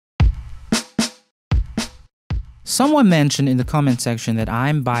Someone mentioned in the comment section that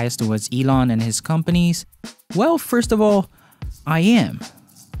I'm biased towards Elon and his companies. Well, first of all, I am.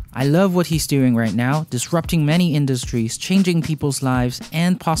 I love what he's doing right now, disrupting many industries, changing people's lives,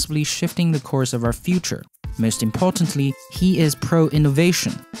 and possibly shifting the course of our future. Most importantly, he is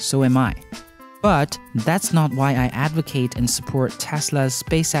pro-innovation, so am I. But that's not why I advocate and support Tesla,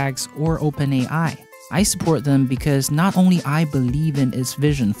 SpaceX, or OpenAI. I support them because not only I believe in its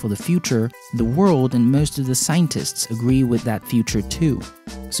vision for the future, the world and most of the scientists agree with that future too.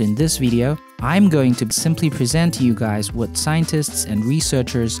 So in this video, I'm going to simply present to you guys what scientists and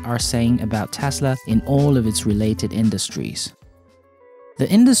researchers are saying about Tesla in all of its related industries. The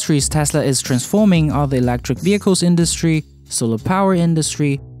industries Tesla is transforming are the electric vehicles industry, solar power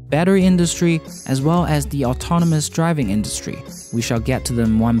industry, battery industry, as well as the autonomous driving industry. We shall get to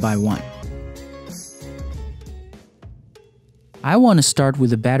them one by one. I want to start with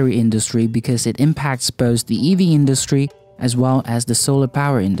the battery industry because it impacts both the EV industry as well as the solar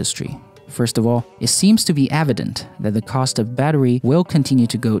power industry. First of all, it seems to be evident that the cost of battery will continue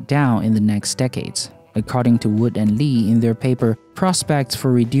to go down in the next decades. According to Wood and Lee in their paper, Prospects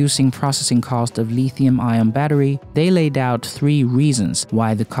for Reducing Processing Cost of Lithium-Ion Battery, they laid out 3 reasons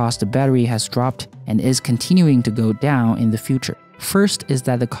why the cost of battery has dropped and is continuing to go down in the future. First is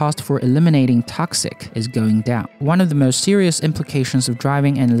that the cost for eliminating toxic is going down. One of the most serious implications of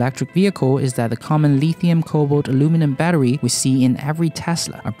driving an electric vehicle is that the common lithium, cobalt, aluminum battery we see in every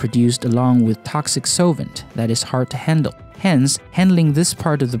Tesla are produced along with toxic solvent that is hard to handle. Hence, handling this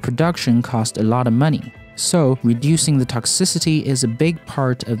part of the production costs a lot of money. So, reducing the toxicity is a big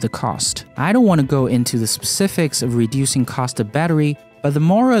part of the cost. I don't want to go into the specifics of reducing cost of battery, but the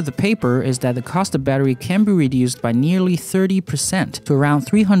moral of the paper is that the cost of battery can be reduced by nearly 30% to around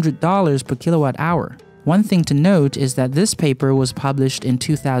 $300 per kilowatt hour. One thing to note is that this paper was published in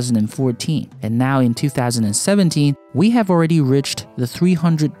 2014, and now in 2017, we have already reached the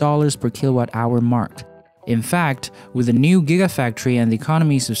 $300 per kilowatt hour mark. In fact, with the new Gigafactory and the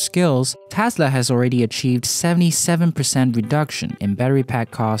economies of scales, Tesla has already achieved 77% reduction in battery pack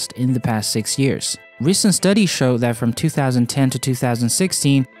cost in the past 6 years. Recent studies show that from 2010 to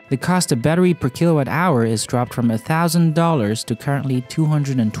 2016, the cost of battery per kilowatt hour is dropped from $1,000 to currently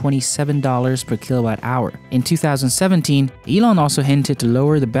 $227 per kilowatt hour. In 2017, Elon also hinted to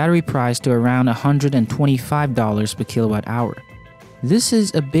lower the battery price to around $125 per kilowatt hour. This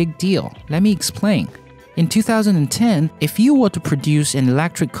is a big deal. Let me explain. In 2010, if you were to produce an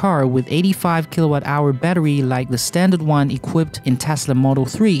electric car with 85 kilowatt-hour battery like the standard one equipped in Tesla Model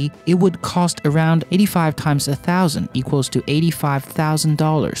 3, it would cost around 85 times 1,000 equals to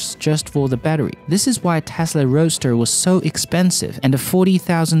 $85,000 just for the battery. This is why Tesla Roadster was so expensive and a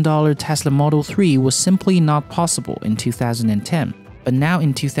 $40,000 Tesla Model 3 was simply not possible in 2010. But now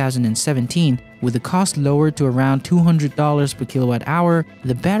in 2017, with the cost lowered to around $200 per kilowatt hour,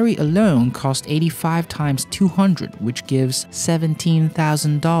 the battery alone cost 85 times 200, which gives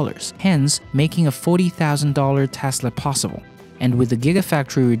 $17,000, hence making a $40,000 Tesla possible. And with the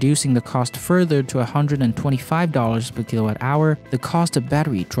Gigafactory reducing the cost further to $125 per kilowatt hour, the cost of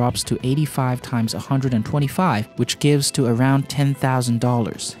battery drops to 85 times 125, which gives to around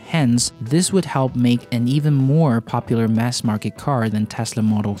 $10,000. Hence, this would help make an even more popular mass-market car than Tesla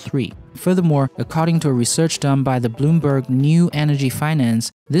Model 3. Furthermore, according to a research done by the Bloomberg New Energy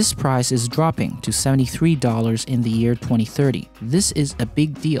Finance, this price is dropping to $73 in the year 2030. This is a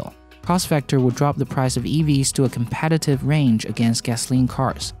big deal. Cost factor will drop the price of EVs to a competitive range against gasoline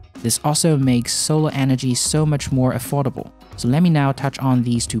cars. This also makes solar energy so much more affordable. So let me now touch on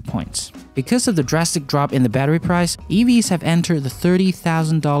these 2 points. Because of the drastic drop in the battery price, EVs have entered the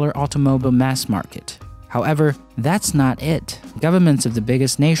 $30,000 automobile mass market. However, that's not it. Governments of the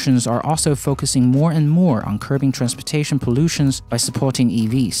biggest nations are also focusing more and more on curbing transportation pollutions by supporting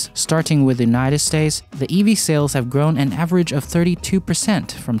EVs. Starting with the United States, the EV sales have grown an average of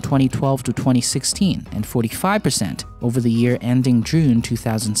 32% from 2012 to 2016 and 45% over the year ending June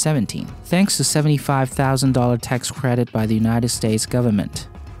 2017, thanks to $75,000 tax credit by the United States government.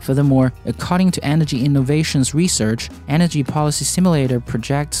 Furthermore, according to Energy Innovations Research, Energy Policy Simulator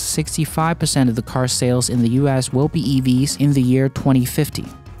projects 65% of the car sales in the US will be EVs in the year 2050.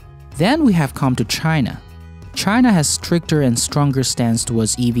 Then we have come to China. China has stricter and stronger stance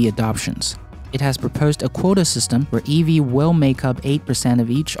towards EV adoptions. It has proposed a quota system where EV will make up 8% of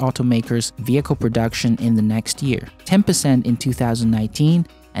each automaker's vehicle production in the next year, 10% in 2019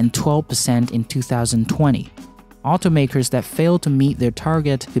 and 12% in 2020. Automakers that fail to meet their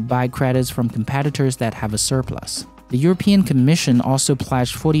target could buy credits from competitors that have a surplus. The European Commission also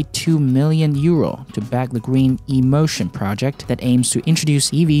pledged €42 million to back the Green E-Motion project that aims to introduce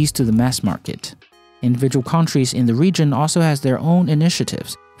EVs to the mass market. Individual countries in the region also has their own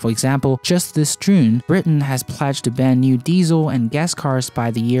initiatives. For example, just this June, Britain has pledged to ban new diesel and gas cars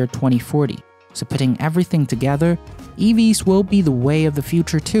by the year 2040. So putting everything together, EVs will be the way of the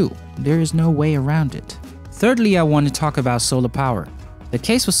future too. There is no way around it. Thirdly, I want to talk about solar power. The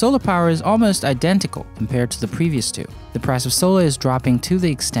case for solar power is almost identical compared to the previous two. The price of solar is dropping to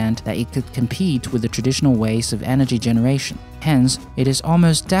the extent that it could compete with the traditional ways of energy generation. Hence, it is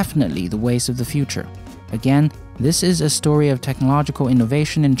almost definitely the ways of the future. Again, this is a story of technological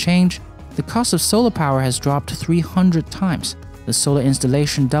innovation and change. The cost of solar power has dropped 300 times. The solar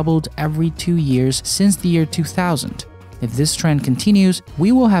installation doubled every 2 years since the year 2000. If this trend continues,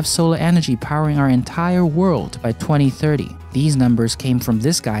 we will have solar energy powering our entire world by 2030. These numbers came from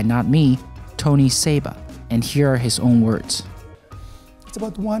this guy, not me, Tony Seba. And here are his own words. It's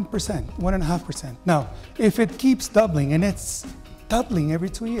about 1%, 1.5%. Now, if it keeps doubling, and it's doubling every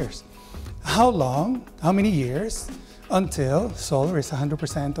 2 years, how long, how many years until solar is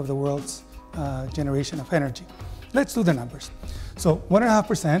 100% of the world's generation of energy? Let's do the numbers. So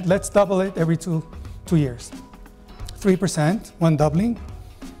 1.5%, let's double it every two years. 3%, one doubling,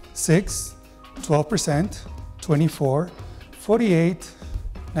 6, 12%, 24, 48,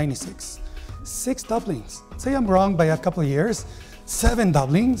 96. 6 doublings. Say I'm wrong by a couple of years. 7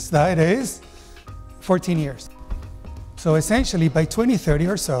 doublings, that is 14 years. So essentially by 2030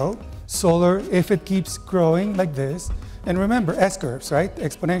 or so, solar, if it keeps growing like this, and remember S-curves, right?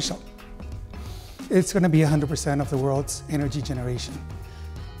 Exponential. It's going to be 100% of the world's energy generation.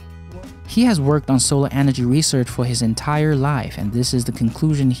 He has worked on solar energy research for his entire life, and this is the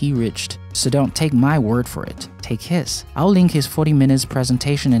conclusion he reached. So don't take my word for it, take his. I'll link his 40 minutes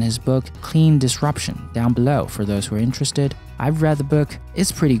presentation in his book, Clean Disruption, down below for those who are interested. I've read the book,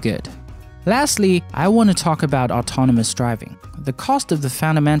 it's pretty good. Lastly, I want to talk about autonomous driving. The cost of the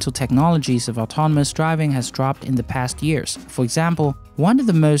fundamental technologies of autonomous driving has dropped in the past years. For example, one of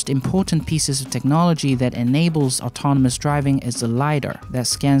the most important pieces of technology that enables autonomous driving is the LiDAR that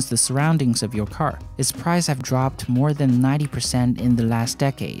scans the surroundings of your car. Its price have dropped more than 90% in the last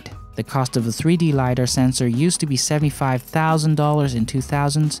decade. The cost of a 3D LiDAR sensor used to be $75,000 in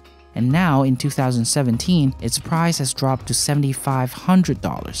 2000s, and now in 2017, its price has dropped to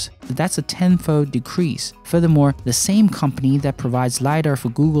 $7,500. That's a tenfold decrease. Furthermore, the same company that provides LiDAR for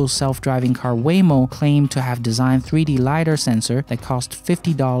Google's self-driving car Waymo claimed to have designed 3D LiDAR sensor that cost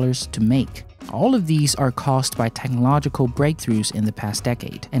 $50 to make. All of these are caused by technological breakthroughs in the past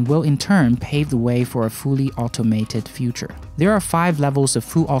decade, and will in turn pave the way for a fully automated future. There are 5 levels of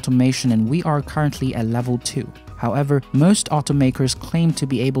Fou Automation, and we are currently at level 2. However, most automakers claim to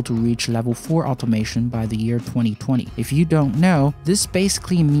be able to reach level 4 automation by the year 2020. If you don't know, this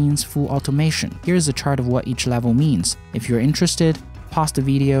basically means Fou Automation. Here's a chart of what each level means. If you're interested, pause the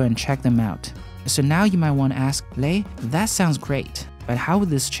video and check them out. So now you might want to ask, Lei, that sounds great, but how would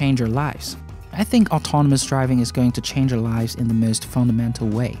this change our lives? I think autonomous driving is going to change our lives in the most fundamental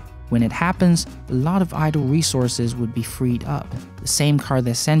way. When it happens, a lot of idle resources would be freed up. The same car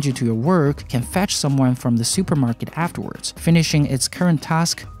that sends you to your work can fetch someone from the supermarket afterwards. Finishing its current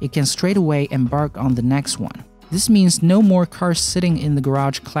task, it can straight away embark on the next one. This means no more cars sitting in the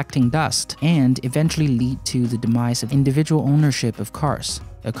garage collecting dust, and eventually lead to the demise of individual ownership of cars.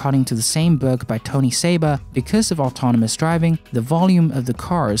 According to the same book by Tony Seba, because of autonomous driving, the volume of the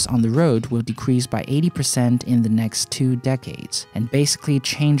cars on the road will decrease by 80% in the next 2 decades, and basically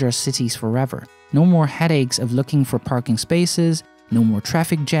change our cities forever. No more headaches of looking for parking spaces, no more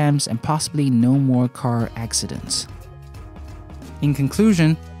traffic jams, and possibly no more car accidents. In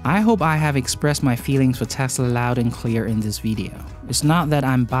conclusion, I hope I have expressed my feelings for Tesla loud and clear in this video. It's not that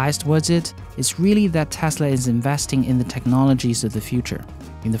I'm biased towards it, it's really that Tesla is investing in the technologies of the future.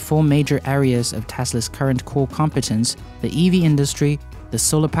 In the 4 major areas of Tesla's current core competence, the EV industry, the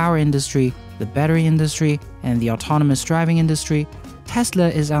solar power industry, the battery industry, and the autonomous driving industry, Tesla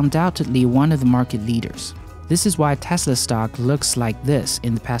is undoubtedly one of the market leaders. This is why Tesla stock looks like this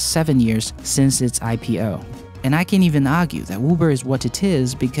in the past 7 years since its IPO. And I can even argue that Uber is what it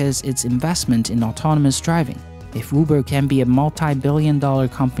is because its investment in autonomous driving. If Uber can be a multi-billion-dollar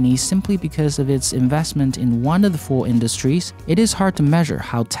company simply because of its investment in one of the 4 industries, it is hard to measure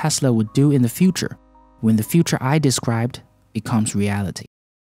how Tesla would do in the future, when the future I described becomes reality.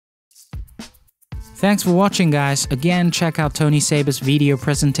 Thanks for watching, guys. Again, check out Tony Seba's video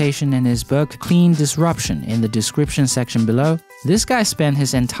presentation and his book, Clean Disruption, in the description section below. This guy spent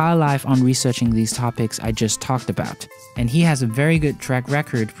his entire life on researching these topics I just talked about, and he has a very good track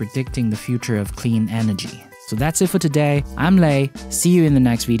record predicting the future of clean energy. So that's it for today. I'm Lei. See you in the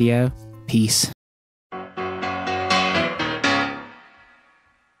next video. Peace.